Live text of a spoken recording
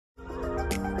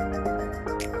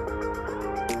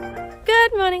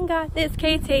Good morning guys, it's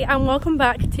Katie and welcome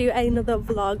back to another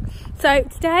vlog. So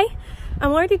today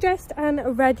I'm already dressed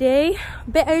and ready, a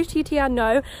bit OTT I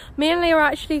know. Me and Leah are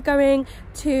actually going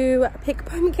to pick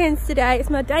pumpkins today. It's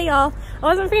my day off. I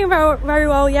wasn't feeling very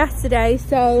well yesterday,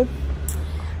 so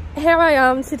here I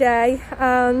am today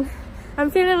and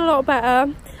I'm feeling a lot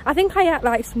better. I think I ate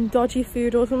like some dodgy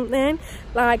food or something.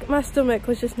 Like my stomach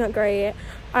was just not great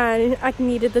and I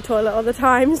needed the toilet all the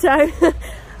time, so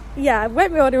yeah,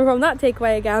 won't be ordering from that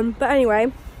takeaway again. But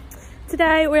anyway,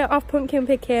 today we're off pumpkin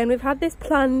picking. We've had this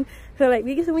plan for like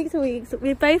weeks and weeks and weeks.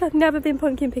 We both have never been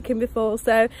pumpkin picking before,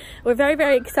 so we're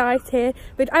very excited.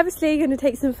 We're obviously going to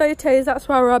take some photos, that's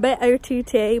why we're a bit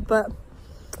OTT, but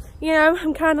you know,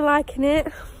 I'm kind of liking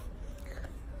it.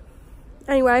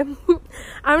 Anyway,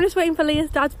 I'm just waiting for Leah's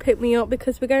dad to pick me up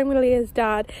because we're going with Leah's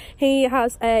dad. He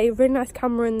has a really nice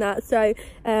camera and that, so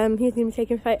he's going to be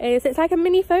taking photos. It's like a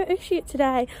mini photo shoot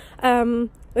today,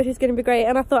 which is going to be great,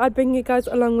 and I thought I'd bring you guys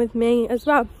along with me as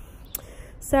well.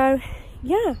 So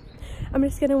yeah, I'm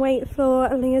just going to wait for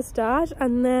Leah's dad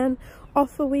and then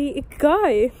off we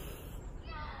go.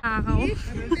 Ow.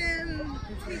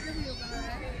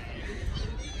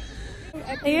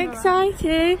 Are you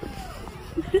excited?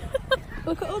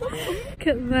 Look at all them. Look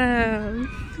at them.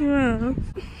 Wow.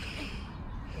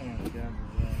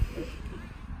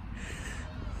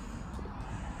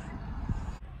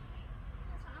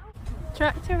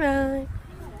 Tractor ride.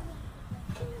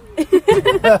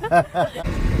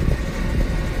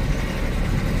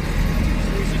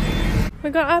 We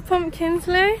got our pumpkins,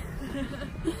 Lou.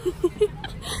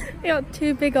 We got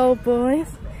two big old boys.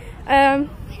 We're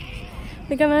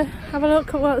gonna have a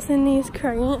look at what's in these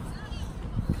crates.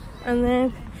 And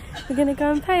then we're gonna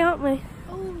go and pay, aren't we?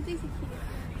 Oh, these are cute.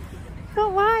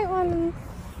 Got white ones.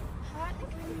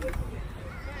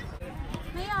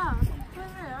 Leah,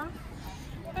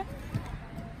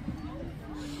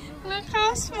 look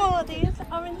how small these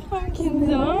orange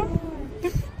pumpkins are.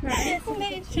 Right.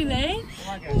 Literally.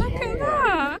 Look at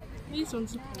that. These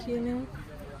ones are cute now.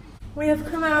 We have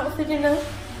come out for dinner.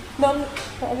 Lunch,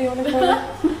 whatever you want to call it.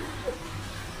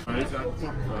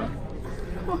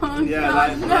 Oh, yeah,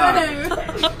 God, like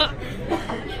that.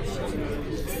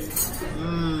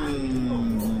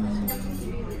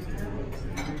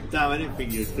 Damn, I didn't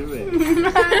think you'd do it.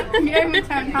 You gave me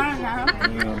 10 pounds now.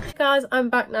 Yeah. Guys, I'm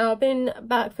back now. I've been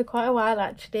back for quite a while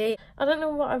actually. I don't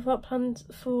know what I've got planned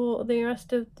for the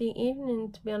rest of the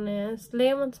evening, to be honest.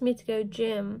 Liam wants me to go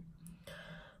gym.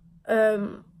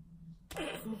 But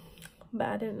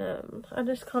I don't know. I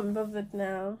just can't be bothered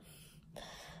now.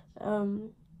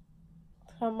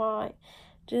 I might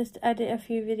just edit a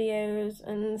few videos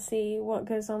and see what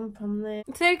goes on from there.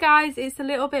 So guys, it's a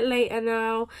little bit later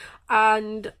now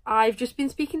and I've just been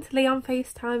speaking to Lee on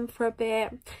FaceTime for a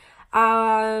bit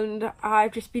and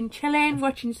I've just been chilling,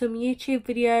 watching some YouTube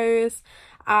videos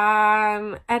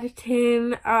and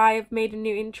editing. I've made a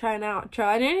new intro and outro.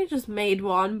 I only just made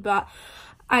one, but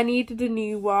I needed a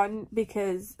new one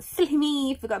because silly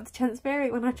me, forgot to transfer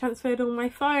it when I transferred on my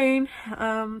phone.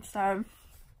 So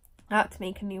I had to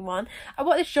make a new one. I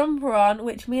got this jumper on,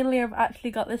 which me and Leah have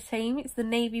actually got the same. It's the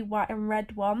navy, white and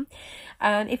red one.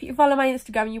 And if you follow my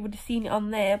Instagram, you would have seen it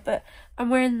on there. But I'm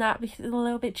wearing that because it's a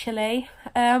little bit chilly.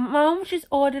 My mum just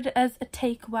ordered it as a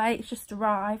takeaway. It's just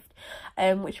arrived,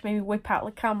 which made me whip out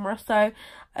the camera. So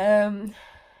I'm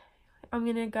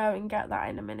going to go and get that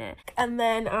in a minute. And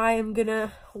then I am going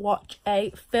to watch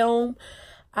a film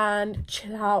and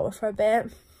chill out for a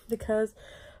bit because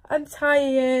I'm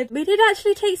tired. We did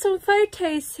actually take some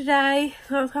photos today.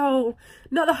 That's not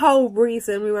the whole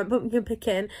reason we went pumpkin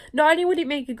picking. Not only would it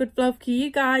make a good vlog for you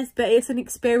guys, but it's an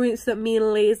experience that me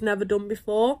and Lee has never done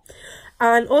before.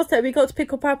 And also we got to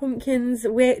pick up our pumpkins,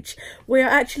 which we're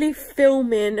actually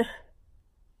filming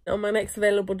on my next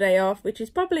available day off, which is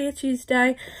probably a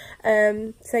Tuesday.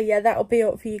 So yeah, that'll be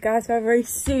up for you guys very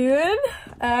soon.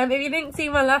 If you didn't see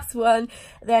my last one,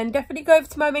 then definitely go over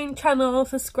to my main channel,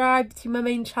 subscribe to my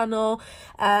main channel,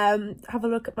 have a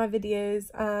look at my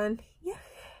videos, and yeah,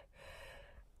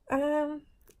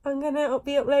 I'm gonna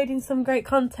be uploading some great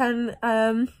content.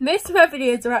 Most of my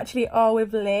videos are actually all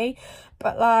with Lee,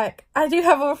 but like I do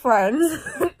have other friends.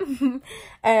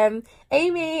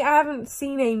 Amy, I haven't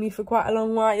seen Amy for quite a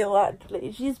long while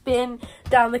actually. She's been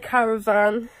down the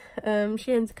caravan.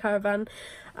 She owns a caravan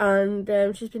and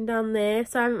she's been down there,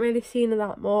 so I haven't really seen her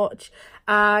that much.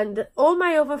 And all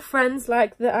my other friends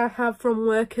like that I have from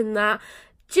work and that,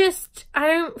 just I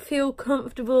don't feel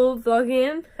comfortable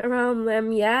vlogging around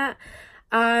them yet.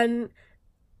 And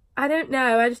I don't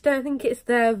know, I just don't think it's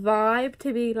their vibe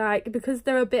to be like, because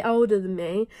they're a bit older than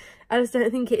me, I just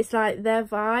don't think it's like their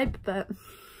vibe. But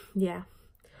yeah,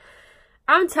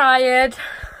 I'm tired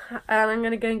and I'm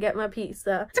gonna go and get my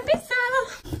pizza. It's a pizza!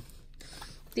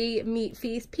 The Meat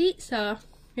Feast pizza,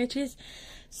 which is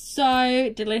so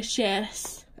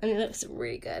delicious and it looks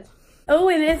really good. Oh,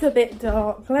 it is a bit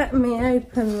dark. Let me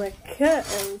open the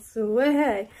curtains.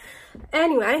 Way.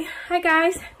 Anyway, hi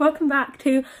guys, welcome back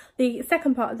to the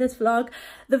second part of this vlog.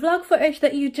 The vlog footage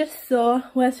that you just saw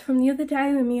was from the other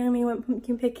day when me and Amy went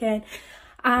pumpkin picking,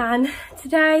 and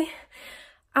today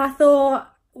I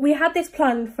thought we had this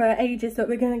planned for ages that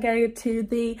we're going to go to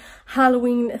the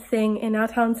Halloween thing in our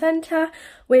town centre,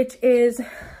 which is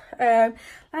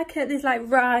there's like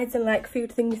rides and like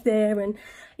food things there, and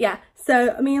yeah,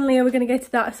 so me and Leah were going to go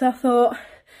to that. So I thought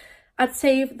I'd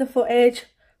save the footage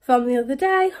from the other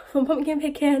day from pumpkin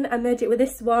picking and merge it with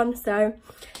this one, so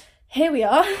here we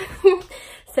are.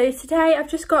 So today I've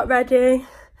just got ready,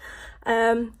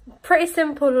 pretty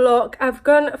simple look. I've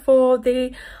gone for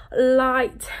the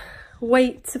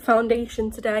lightweight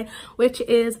foundation today, which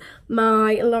is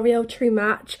my L'Oreal True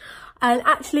Match, and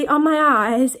actually on my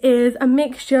eyes is a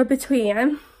mixture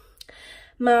between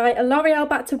my L'Oreal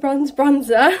Back to Bronze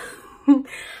bronzer.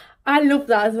 I love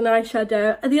that as an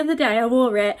eyeshadow. The other day I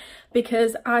wore it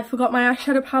because I forgot my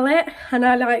eyeshadow palette and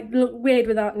I like look weird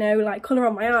without no like colour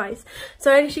on my eyes.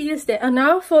 So I actually used it and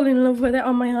now I've fallen in love with it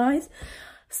on my eyes.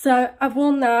 So I've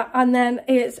worn that, and then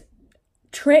it's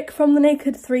Trick from the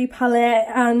Naked 3 palette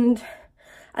and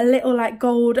a little like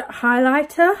gold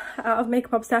highlighter out of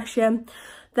Makeup Obsession.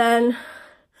 Then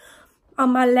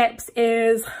on my lips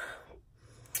is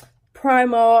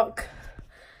Primark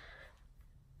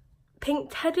Pink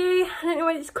Teddy, I don't know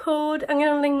what it's called. I'm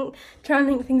gonna try and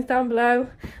link things down below.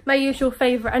 My usual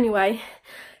favourite anyway.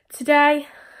 Today,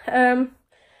 I'm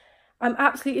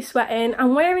absolutely sweating.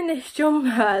 I'm wearing this jumper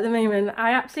at the moment.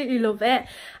 I absolutely love it.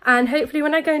 And hopefully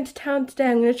when I go into town today,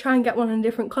 I'm gonna try and get one in a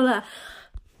different colour,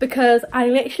 because I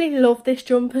literally love this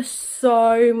jumper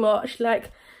so much. Like,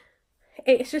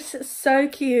 it's just so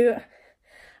cute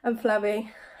and flabby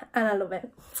and I love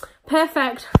it.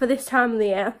 Perfect for this time of the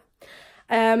year.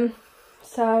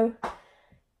 So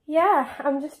yeah,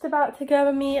 I'm just about to go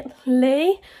and meet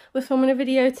Lee. We're filming a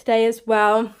video today as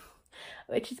well,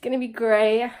 which is going to be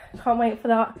great. Can't wait for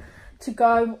that to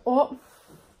go up.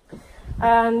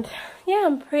 And yeah,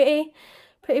 I'm pretty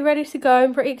ready to go.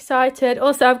 I'm pretty excited.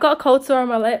 Also, I've got a cold sore on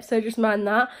my lips, so just mind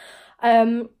that.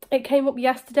 It came up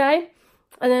yesterday,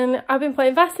 and then I've been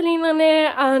putting Vaseline on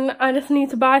it, and I just need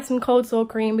to buy some cold sore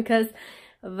cream because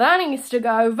that needs to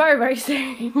go very, very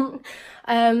soon.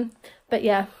 But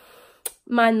yeah,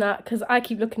 mind that, because I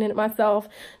keep looking at it myself.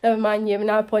 Never mind you, and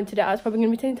now I pointed it out, it's probably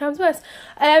going to be 10 times worse.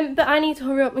 But I need to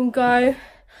hurry up and go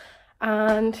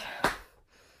and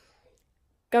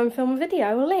film a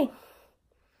video, will Lee?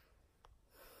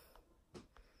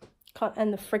 Can't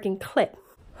end the frigging clip.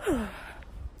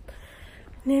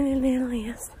 Nearly,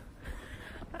 yes.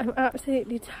 I'm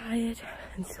absolutely tired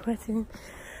and sweating.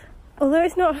 Although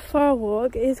it's not a far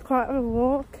walk, it is quite a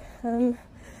walk.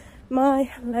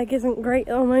 My leg isn't great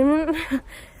at the moment,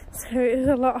 so it's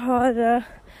a lot harder,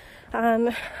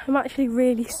 and I'm actually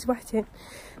really sweating.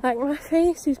 Like, my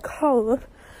face is cold,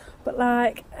 but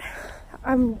like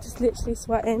I'm just literally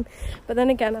sweating. But then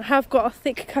again, I have got a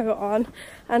thick coat on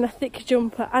and a thick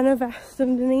jumper and a vest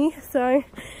underneath, so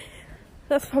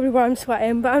that's probably why I'm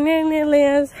sweating. But I'm near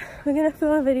Leah's. We're gonna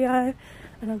film a video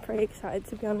and I'm pretty excited,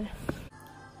 to be honest.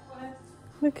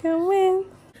 Look at win.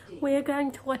 We are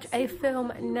going to watch a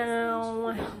film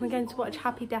now. We're going to watch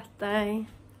Happy Death Day,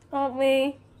 aren't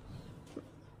we?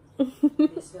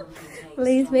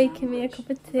 Lee's making me a cup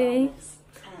of tea.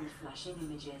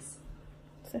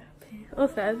 So happy.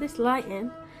 Also, this lighting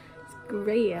is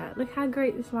great. Look how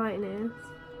great this lighting is.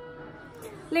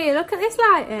 Lee, look at this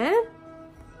lighting.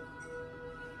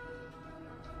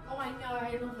 Oh, I know,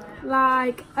 I love it.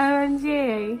 Like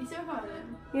OMG. You still got it?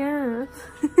 Yeah.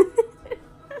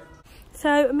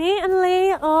 So me and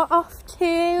Lee are off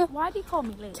to. Why do you call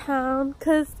me Lee? Town,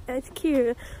 because it's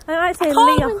cute. I don't like saying I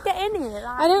Leah. can't even get in here.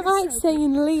 Like, I don't like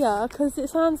saying Leah because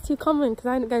it sounds too common, because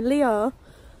I don't go Leah.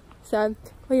 So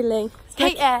really,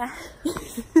 Kate Air.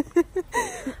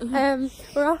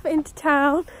 We're off into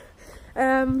town.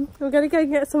 We're gonna go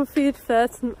get some food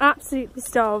first. I'm absolutely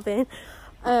starving.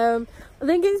 I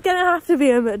think it's gonna have to be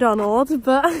a McDonald's,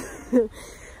 but oh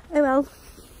well.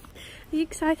 Are you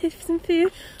excited for some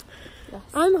food? Yes,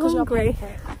 I'm hungry.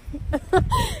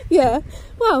 Yeah,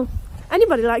 well,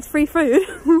 anybody likes free food.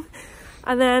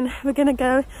 And then we're gonna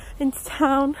go into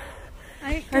town.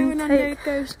 I ain't going on no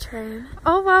ghost train.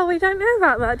 Oh well, we don't know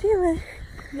about that, do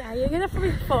we? No, you're gonna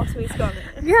probably force me to go on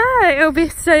it. Yeah, it'll be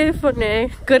so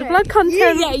funny. Good vlog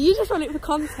content. Yeah, you just want it for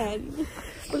content.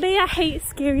 Leah hates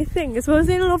scary things. I was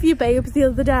in Love You Babes the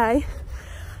other day,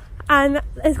 and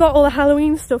it's got all the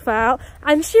Halloween stuff out,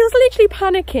 and she was literally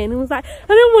panicking and was like, I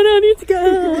don't want any to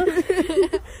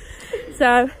go.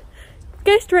 So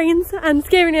ghost rains and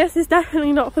scariness is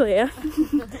definitely not for Leah.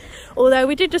 Although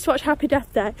we did just watch Happy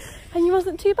Death Day and it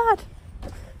wasn't too bad.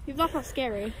 You've not that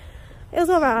scary. It was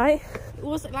alright. It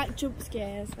wasn't like jump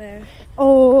scares though.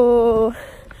 Oh,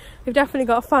 we've definitely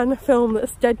got a fun film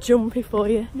that's dead jumpy for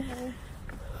you. No.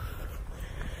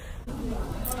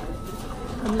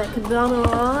 And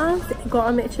McDonald's got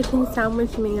a McChicken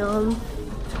sandwich meal.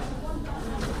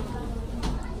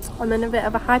 I'm in a bit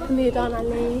of a hyper mood on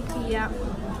Ali. Yeah.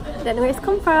 Don't know where it's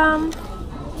come from.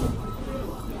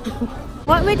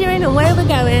 What we're doing and where we're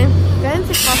going? Going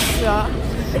to Costa.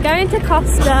 We're going to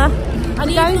Costa. I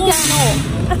need going to get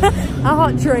a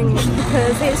hot drink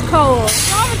because it's cold.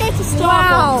 I'd rather go to Starbucks.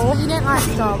 Wow. You don't like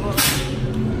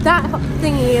Starbucks. That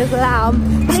thingy is loud.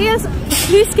 Leah's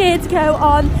too scared to go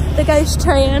on the ghost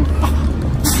train.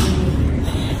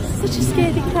 Such a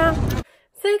scaredy cat.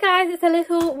 So guys, it's a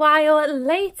little while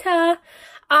later.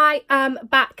 I am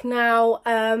back now.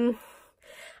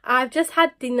 I've just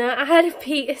had dinner. I had a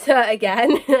pizza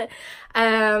again.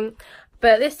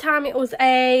 But this time it was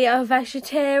a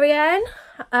vegetarian.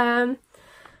 And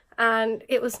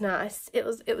it was nice. It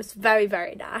was very,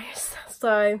 very nice.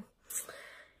 So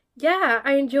yeah,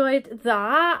 I enjoyed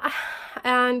that.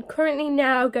 And currently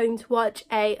now going to watch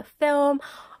a film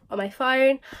on my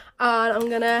phone, and I'm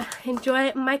gonna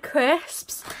enjoy my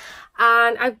crisps.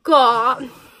 And I've got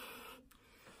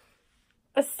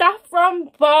a saffron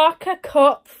Barker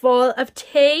cup full of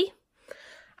tea,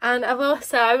 and I've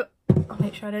also, I'll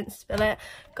make sure I don't spill it,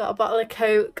 got a bottle of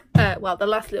Coke, well, the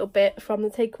last little bit from the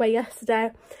takeaway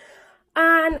yesterday.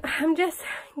 And I'm just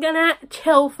gonna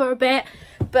chill for a bit,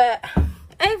 but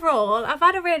overall I've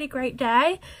had a really great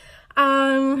day.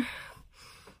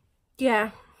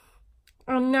 Yeah,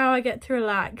 and now I get to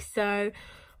relax, so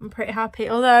I'm pretty happy.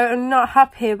 Although I'm not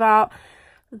happy about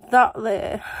that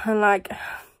there, and like,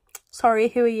 sorry,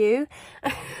 who are you?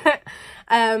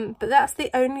 But that's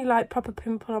the only like proper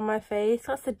pimple on my face.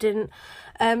 That's a didn't.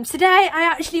 Today I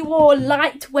actually wore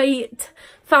lightweight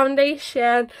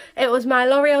foundation. It was my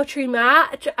L'Oreal True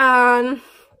Match, and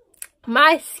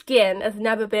my skin has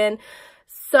never been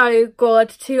so good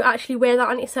to actually wear that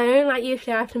on its own. Like,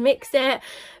 usually I have to mix it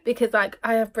because like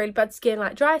I have really bad skin,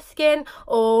 like dry skin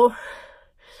or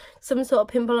some sort of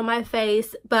pimple on my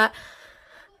face, but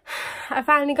I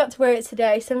finally got to wear it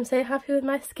today, so I'm so happy with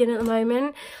my skin at the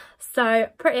moment. So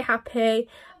pretty happy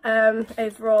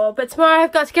overall. But tomorrow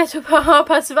I've got to get up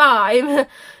at 5:30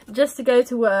 just to go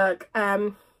to work.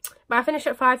 But I finish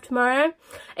at 5 tomorrow.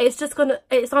 It's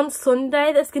on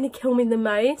Sunday that's gonna kill me the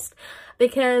most,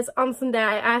 because on Sunday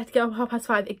I have to get up at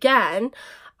 5:30 again,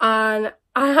 and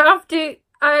I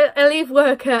leave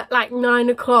work at like 9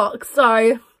 o'clock.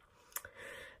 So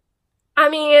I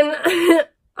mean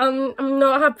I'm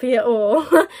not happy at all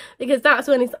because that's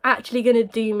when it's actually gonna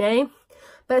do me.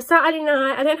 But Saturday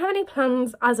night I don't have any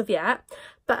plans as of yet,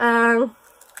 but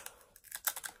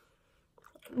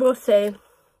we'll see.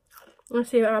 We'll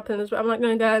see what happens, but I'm not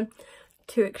going to go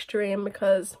too extreme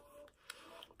because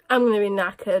I'm going to be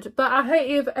knackered. But I hope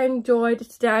you've enjoyed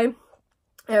today.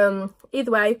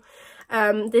 Either way,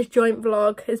 this joint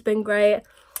vlog has been great.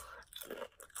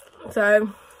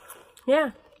 So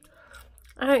yeah,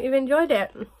 I hope you've enjoyed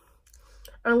it.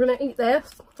 I'm going to eat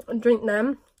this and drink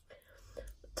them.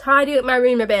 Tidy up my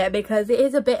room a bit because it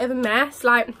is a bit of a mess.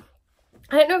 Like,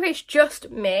 I don't know if it's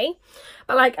just me,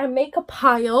 but like I make a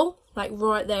pile like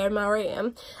right there in my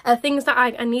room, things that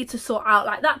I need to sort out.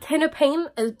 Like that tin of paint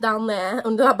is down there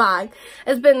under that bag.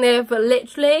 It's been there for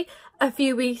literally a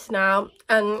few weeks now,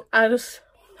 and I just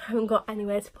haven't got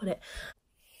anywhere to put it.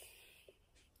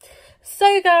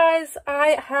 So guys,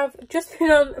 I have just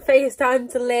been on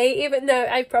FaceTime to Lee, even though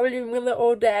I've probably been with it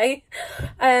all day.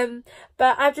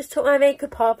 But I've just took my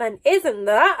makeup off, and isn't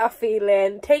that a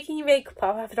feeling? Taking your makeup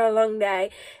off after a long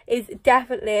day is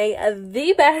definitely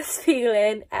the best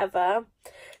feeling ever.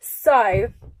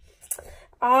 So,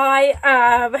 I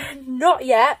have not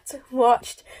yet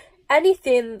watched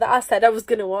anything that I said I was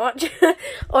going to watch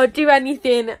or do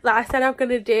anything that I said I'm going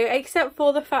to do, except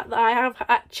for the fact that I have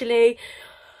actually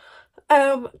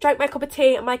drank my cup of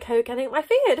tea and my Coke and ate my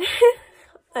food.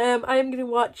 I am going to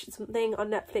watch something on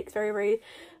Netflix very, very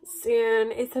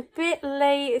soon. It's a bit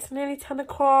late. It's nearly 10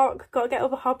 o'clock. Got to get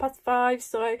up at 5:30,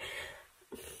 so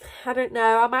I don't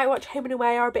know. I might watch Home and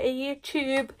Away or a bit of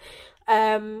YouTube.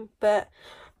 But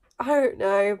I don't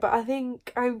know, but I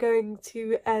think I'm going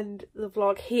to end the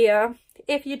vlog here.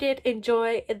 If you did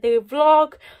enjoy the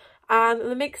vlog and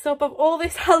the mix up of all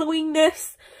this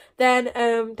Halloweenness, then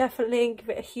definitely give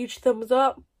it a huge thumbs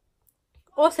up.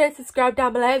 Also subscribe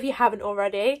down below if you haven't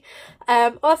already.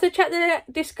 Also check the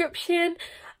description.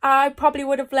 I probably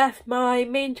would have left my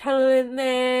main channel in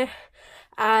there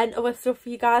and other stuff for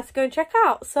you guys to go and check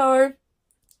out. So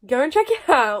go and check it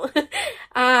out.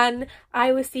 And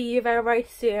I will see you very, very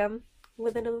soon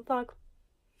with another vlog.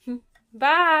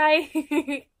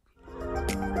 Bye.